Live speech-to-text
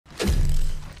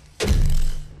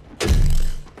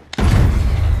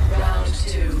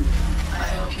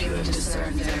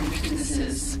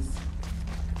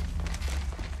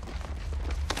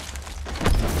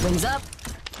Wings up.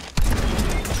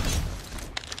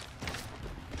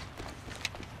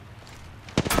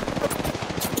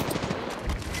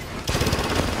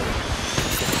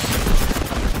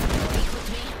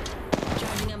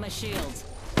 Charging up my shields.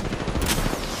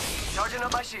 Charging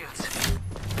up my shields. Pushing.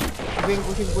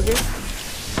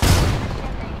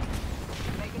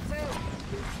 Make it two.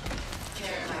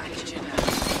 Care package inbound.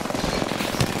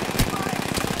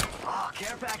 Oh,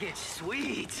 care package.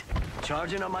 Sweet.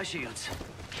 Charging up my shields.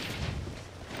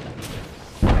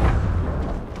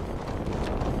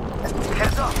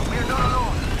 Heads up. We are not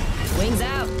alone. Wings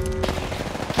out.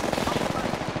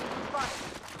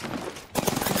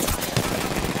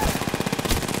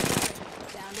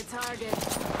 Down to target.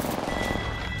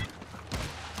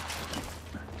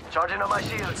 Charging up my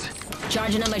shields.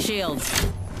 Charging up my shields.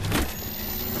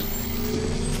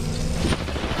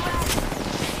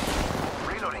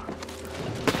 Reloading.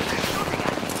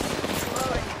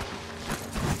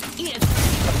 Eat it.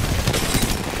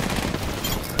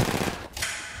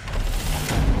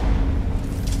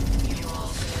 You all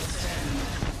still stand.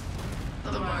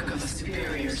 The mark of a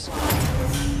superior squad.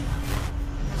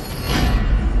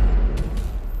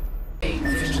 Being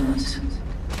vigilant.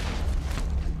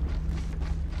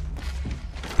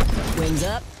 Wings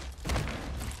up.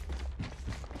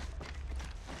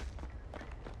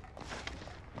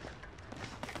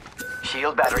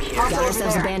 Shield battery here. Got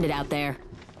ourselves a bandit out there.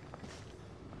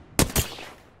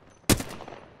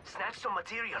 Snatch some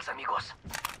materials, amigos.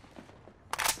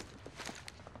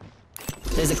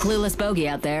 There's a clueless bogey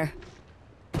out there.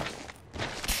 Care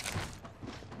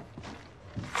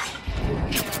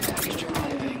package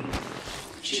arriving.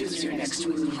 Choose your next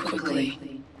move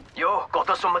quickly. Yo, got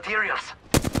us some materials.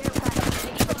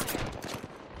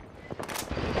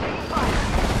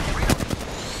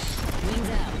 Wings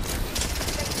out.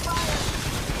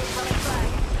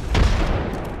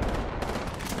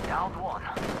 Down one.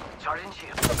 Charging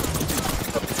shield.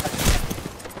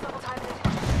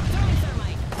 Throwing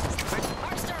thermite.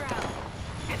 Arster out.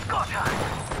 It's go time.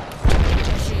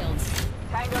 Check shields.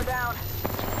 Tango down.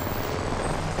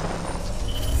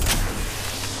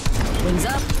 Wings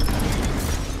up.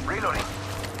 Reloading.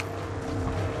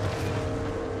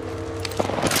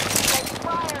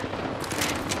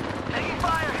 Taking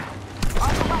fire.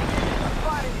 On the right.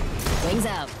 Spotted. Wings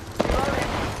out. Reloading.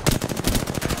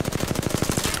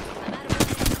 I'm out of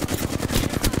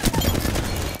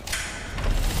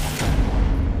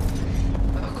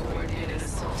A coordinated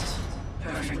assault.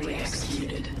 Perfectly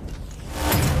executed.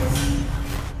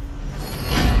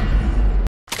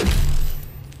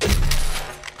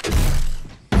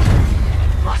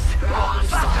 Must go Round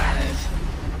faster.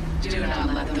 5. Do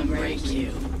not let them break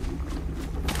you.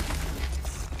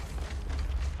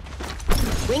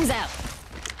 Wings out.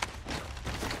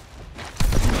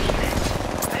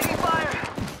 Taking fire.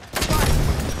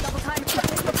 Double time.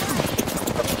 Taking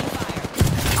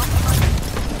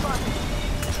fire.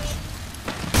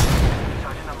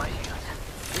 Charging up my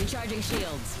shields. Recharging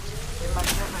shields. Give my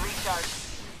shields a recharge.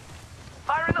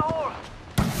 Fire in the hole.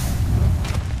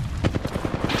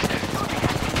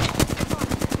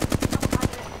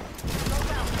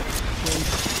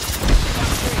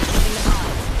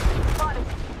 Spotted.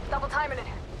 Double timing it.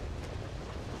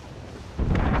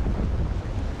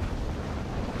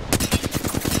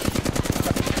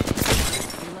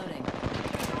 Reloading.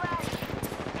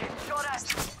 Getting shot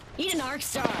at. Eat an arc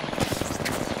star.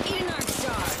 Eat an arc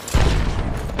star.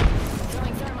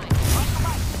 Throwing thermite.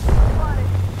 Spotted.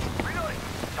 Reloading.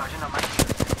 Charging up my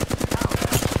shields.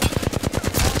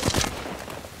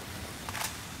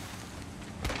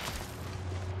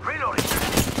 Reloading.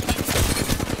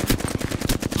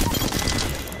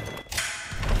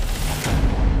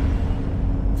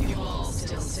 You all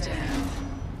still stand.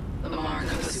 The mark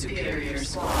of a superior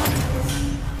squad.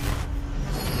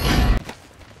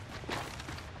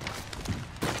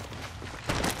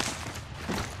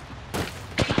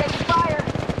 Taking fire.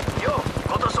 Yo,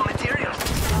 got us some materials.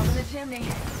 Up in the chimney.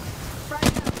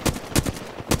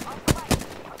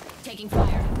 Taking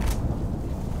fire.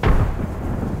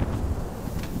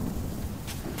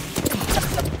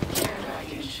 Care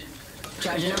package.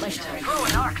 Charging up my shields. Throw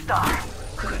an arc star.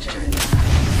 Could turn.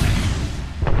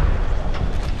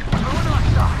 Throw an arc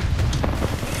star.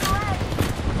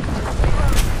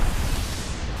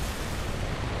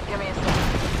 Give me a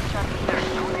second. They're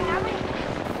shooting at me.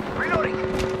 Reloading.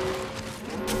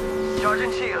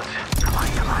 Charging shields. Come on,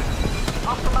 come on.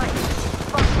 Off the mic.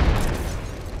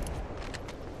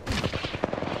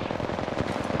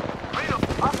 Reload.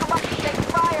 Off the mic. Taking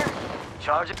fire.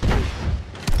 Charging. Give it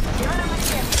a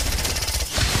ship.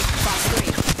 Box 3.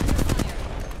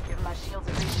 Give my shields a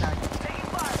recharge. Taking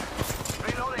fire.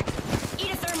 Reloading.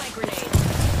 Eat a thermite.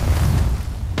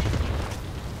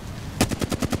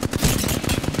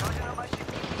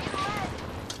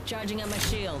 Recharging on my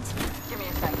shields. Give me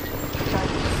a second.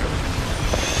 Recharging.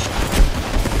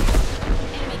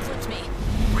 Enemy clipped me.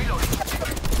 Reloading.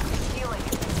 Healing.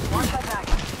 One cut back.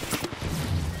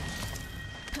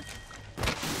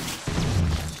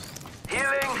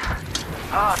 Healing.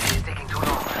 Ah, this is taking too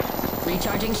long.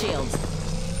 Recharging shields.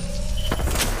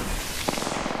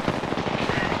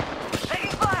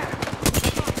 Taking fire.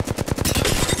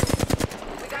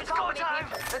 We got company time.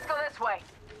 Let's go this way.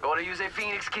 Gotta use a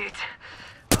Phoenix kit.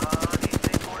 These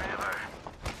take forever.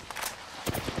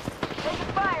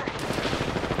 Taking fire.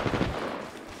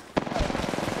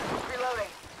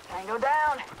 Reloading. Tango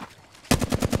down.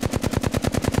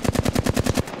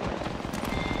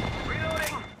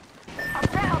 Reloading. I'm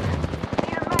down.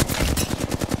 Need a med.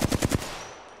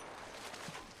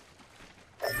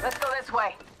 Let's go this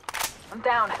way. I'm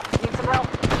down. Need some help.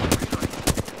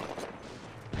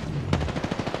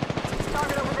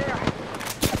 Target over there.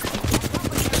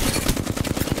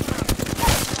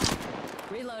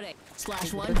 Reloading.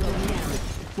 Slash one going down.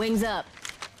 Wings up.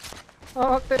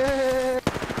 Okay.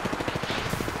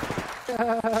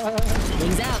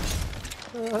 Wings out.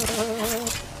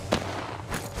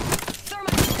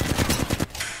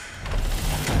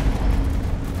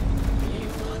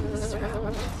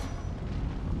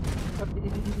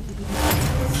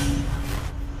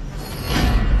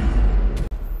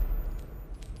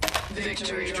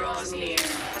 Victory draws near,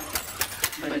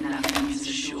 but nothing is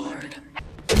assured.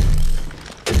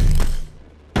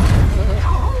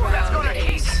 Let's go to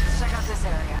East. Check out this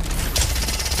area.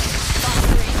 Box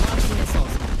 3, launching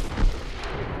missiles.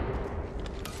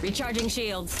 Recharging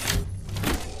shields.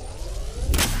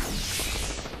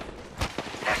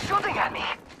 They're shooting at me.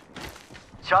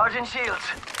 Charging shields.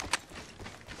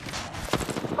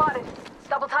 Spotted.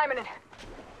 Double timing it.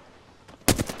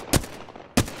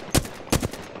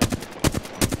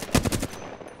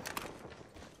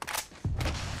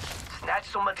 Snatch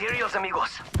some materials,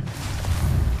 amigos.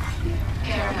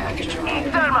 Care package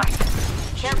arrived. Thermite.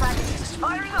 Care package.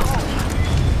 Fire in the hole.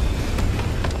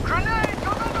 Grenade!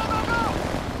 Go, go, go, go, go!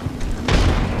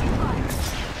 Fire.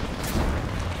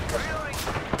 Reloading.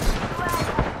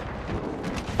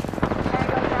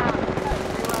 Tango down.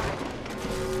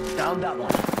 Reloading. Down that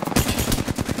one.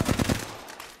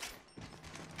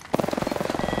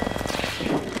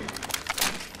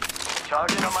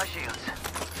 Charging on my shields.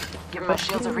 Give my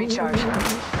shields a recharge.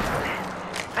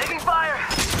 Taking fire!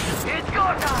 It's go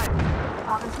time!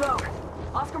 Popping smoke.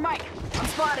 Oscar Mike, I'm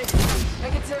spotted.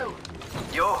 Make it two.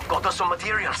 Yo, got us some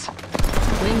materials.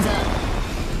 Wings up.